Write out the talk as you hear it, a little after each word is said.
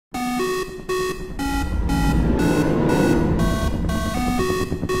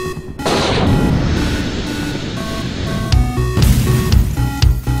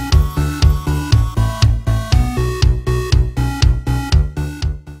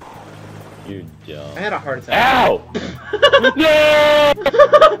You're dumb. I had a heart attack. Ow! No!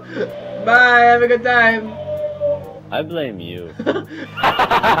 Bye, have a good time. I blame you.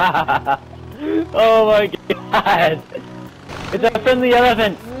 Oh my god! It's a friendly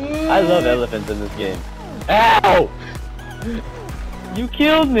elephant! I love elephants in this game. Ow! You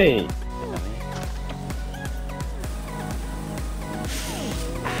killed me!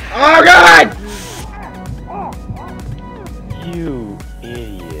 Oh god! You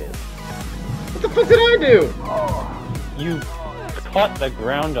idiot. What the fuck did I do? You caught the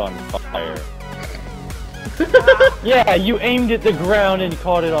ground on fire. Yeah, you aimed at the ground and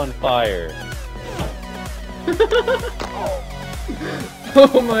caught it on fire.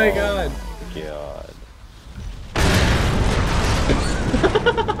 Oh my god. God.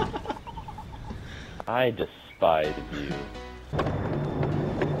 I despise you.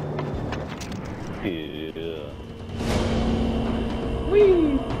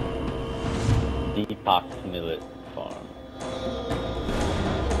 Whee! Deepak Millet Farm.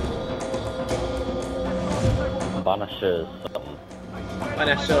 Banasha something.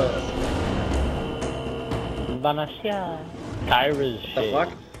 Banasha. Banasha. Kyra's The shade. fuck?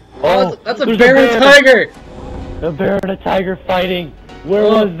 Oh, Oh, that's a there's bear and a tiger! A bear and a tiger fighting. Where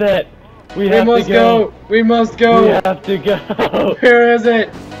Oh. was that? We We have must to go. We must go! We have to go. Where is it?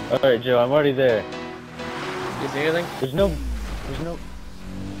 Alright, Joe, I'm already there. You see anything? There's no...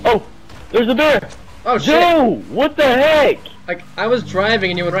 Oh! There's a bear! Oh shit! Joe! What the heck? Like, I was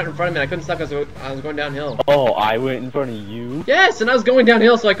driving and you went right in front of me. I couldn't stop because I was going downhill. Oh, I went in front of you? Yes, and I was going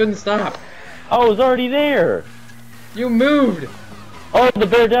downhill so I couldn't stop. I was already there! You moved! Oh, the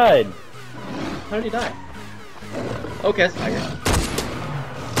bear died! How did he die? Okay, it's tiger.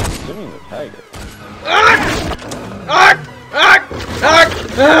 Give me the tiger. Ah! Ah! Ah! Ah!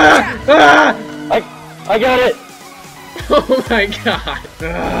 Ah! Ah! I got it! Oh my god!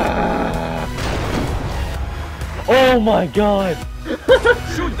 Ah! Oh my god!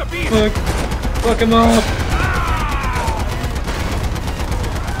 Shoot the beast! Fuck him up!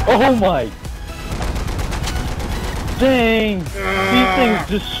 Oh my! Dang! These things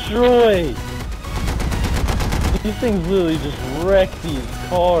destroy! These things literally just wreck these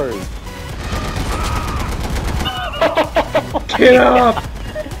cars. Get up!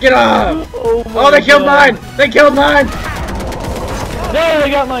 Get up! Oh, my Oh, they killed God. mine! They killed mine! No, they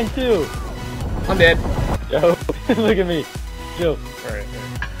got mine too! I'm dead. Joe, look at me. Joe. Alright.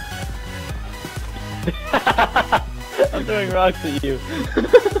 I'm throwing rocks at you.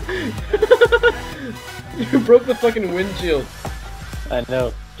 You broke the fucking windshield. I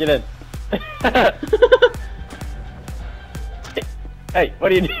know. Get in. Hey,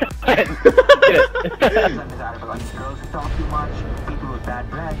 what are you doing? Get it. Undesirable on girls who talk too much, people with bad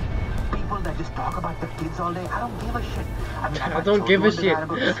breath, people that just talk about their kids all day. I don't give a shit. I mean, I don't give a shit.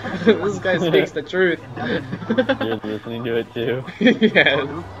 This guy speaks the truth. You're listening to it too. Yes.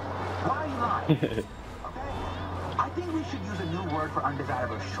 Why are you lying? Okay? I think we should use a new word for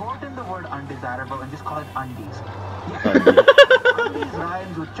undesirable. Shorten the word undesirable and just call it undies. Yeah. Undies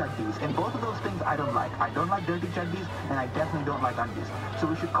rhymes with chuddies, and both of those things I don't like. I don't like dirty chuddies, and I definitely don't like undies. So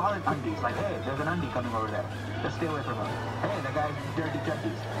we should call it undies. Like, hey, there's an undie coming over there. Let's stay away from him. Hey, that guy's dirty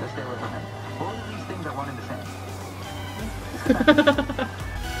chuddies. Let's stay away from him. Both of these things are one and the same.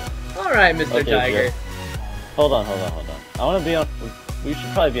 Alright, Mr. Okay, Tiger. Joe. Hold on. I want to be on... We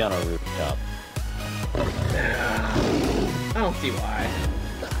should probably be on a rooftop. I don't see why.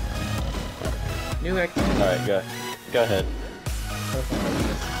 New X. Alright, go ahead.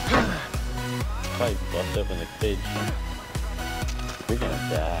 Probably bust open the cage. We're gonna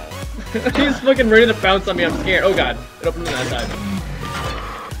die. He's fucking ready to bounce on me. I'm scared. Oh god. It opened on that side.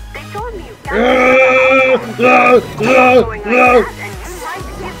 They told me you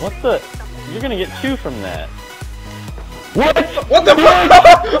What the? You're gonna get 2 from that. What? What the fuck?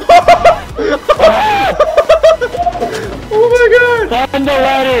 Oh my god! Climb the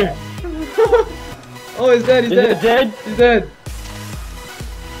ladder! Oh, he's dead, he's Is dead. it dead? He's dead.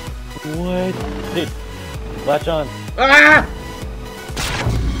 What? Dude, latch on. Ah!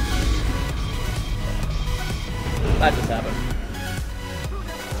 That just happened.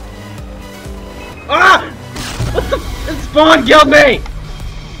 Ah! What the? It spawn killed me!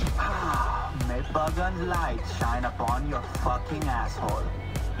 May Buggun's light shine upon your fucking asshole.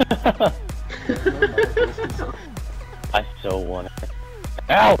 I so want it.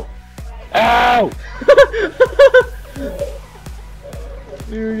 Ow! Ow!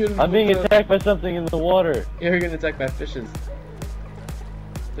 I'm being attacked by something in the water. You're getting attacked by fishes.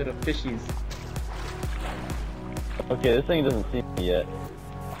 Little fishies. Okay, this thing doesn't see me yet.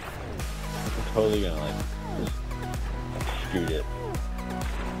 I'm totally gonna like just shoot it.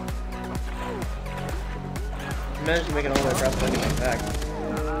 I managed to make it all the way across and get back.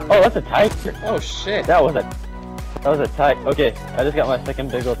 Oh, that's a tiger. Oh shit! That was a tiger. Okay, I just got my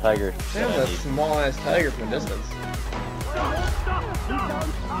second big old tiger. That was a small ass tiger from a distance.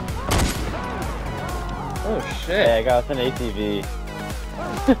 Oh shit! Hey, I got us an ATV.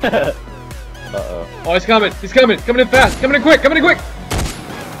 Uh-oh. Oh, he's coming! He's coming! Coming in fast! Coming in quick! Coming in quick!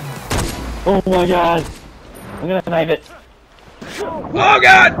 Oh my god! I'm gonna knife it. Oh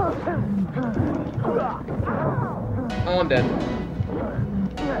god! Oh, I'm dead.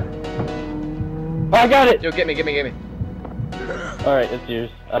 Oh, I got it! Yo, get me, get me, get me. Alright, it's yours.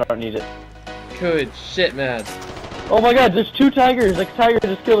 I don't need it. Good shit, man. Oh my god, there's two tigers! Like, tiger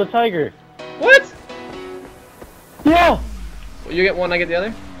just killed a tiger! What? Yeah! Well, you get one, I get the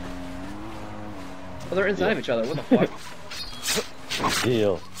other? Oh, they're inside of each other. What the fuck?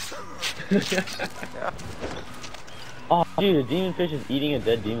 Deal. Oh, dude, a demon fish is eating a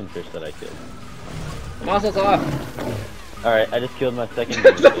dead demon fish that I killed. Muscles off! Alright, I just killed my second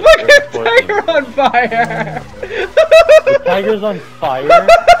demon The fish. fucking tiger on fire! The tiger's on fire?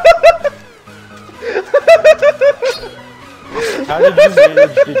 How did you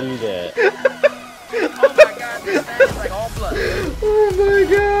manage to do that? Oh my god, this man is like all blood. Oh my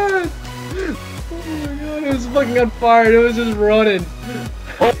god! Oh my god, it was fucking on fire, it was just running.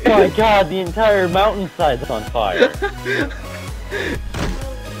 Oh my god, the entire mountainside's on fire.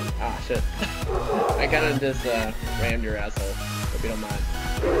 Ah, shit. I kinda just, rammed your asshole. Hope you don't mind.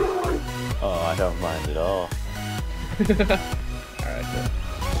 Oh, I don't mind at all. Alright, shit.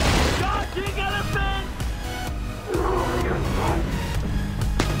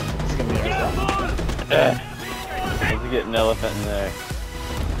 It's gonna be ours. Let's get an elephant in there.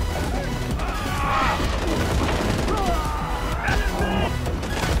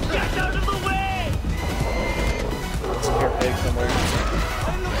 Here, pig somewhere.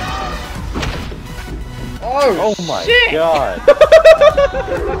 Oh my shit! god.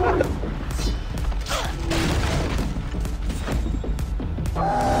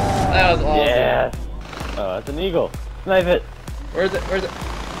 That was awesome. Yes. Oh, that's an eagle. Knife it. Where is it? Where is it?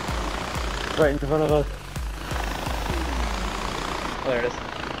 Right in front of us. Oh, there it is.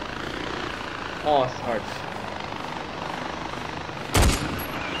 Oh, it's hard.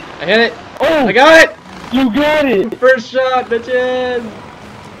 I hit it! Oh! I got it! You got it! First shot, bitches!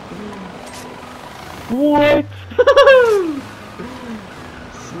 What?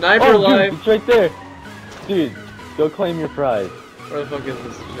 Sniper Oh, life! dude, it's right there. Dude, go claim your prize. Where the fuck is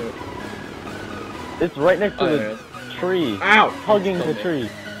this shit? It's right next to Oh, there it the is. tree. Ow! Hugging Killed the me. tree.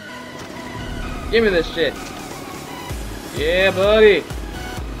 Give me this shit! Yeah, buddy!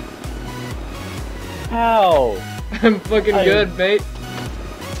 How? I'm fucking good, mate!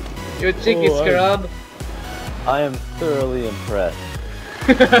 You a cheeky Oh, scrub! I am thoroughly impressed.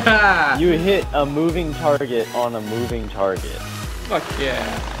 You hit a moving target on a moving target. Fuck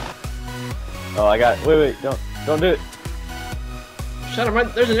yeah! Oh, I got. Wait, don't do it. Shut him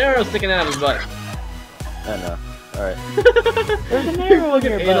right. There's an arrow sticking out of his butt. I know. All right. There's an You arrow in fucking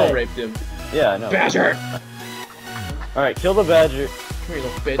your anal butt. raped him. Yeah, I know. Badger! All right, kill the badger. Come here, you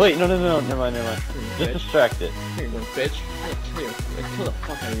little bitch. Wait, no, never mind. Just bitch. distract it. Here, you little bitch. Hey, come here. Hey, kill the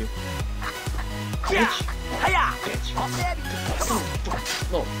fuck out of you. Bitch. Bitch.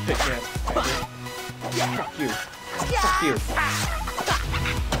 Little bitch ass badger. Fuck you. Fuck you.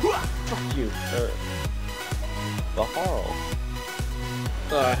 Fuck you. The Harl.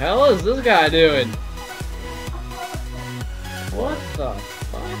 The hell is this guy doing? What the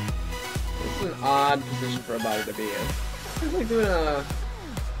fuck? This is an odd position for a body to be in. It's like doing a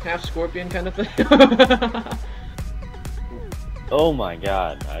half scorpion kind of thing. Oh my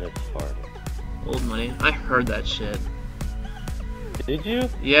god, I just farted. Old money. I heard that shit. Did you?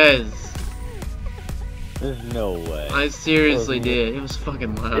 Yes. There's no way. I seriously did. It was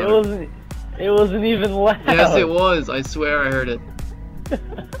fucking loud. It wasn't even loud. Yes, it was. I swear I heard it.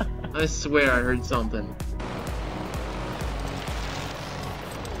 I swear I heard something.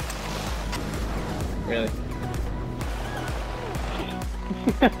 Really?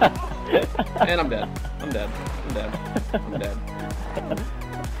 And I'm dead. I'm dead. I'm dead. I'm dead.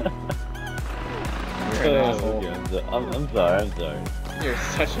 You're an asshole. Okay, I'm sorry. You're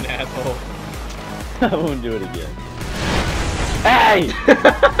such an asshole. I won't do it again. Hey!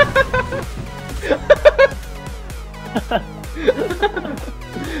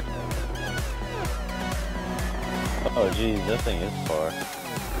 Oh geez, that thing is far. I'm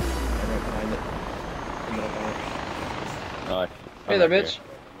right behind it. I'm right behind it. Oh, Hey there, bitch.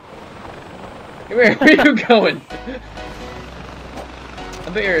 Come here. Where are you going? I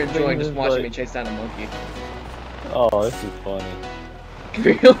bet you're enjoying just watching me chase down a monkey. Oh, this is funny. Come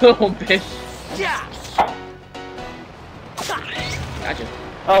here, you little bitch. Gotcha.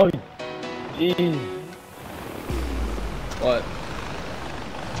 Oh, jeez. What?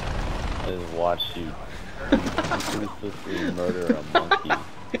 I just watched you ruthlessly murder a monkey.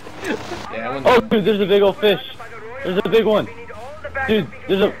 Yeah, I went Oh, dude, there's a big old fish. There's a big one. Dude,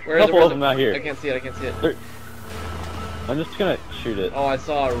 there's a Where is it? couple of them out I here. can't see it, I can't see it. I'm just gonna shoot it. Oh, I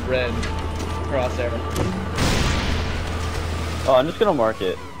saw a red crosshair. Oh, I'm just gonna mark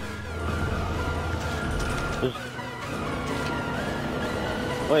it. There's...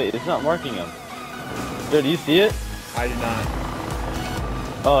 Wait, it's not marking him. Dude, do you see it? I do not.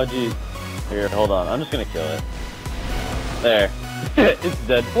 Oh, geez. Here, hold on. I'm just gonna kill it. There. It's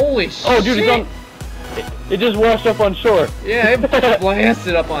dead. Holy shit! Oh, dude, it's on... It just washed up on shore. Yeah, it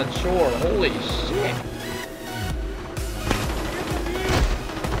blasted up on shore. Holy shit!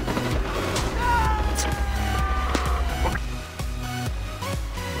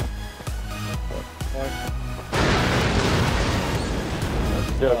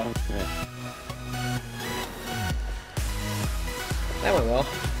 Dude, That went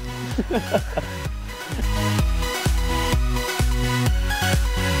well.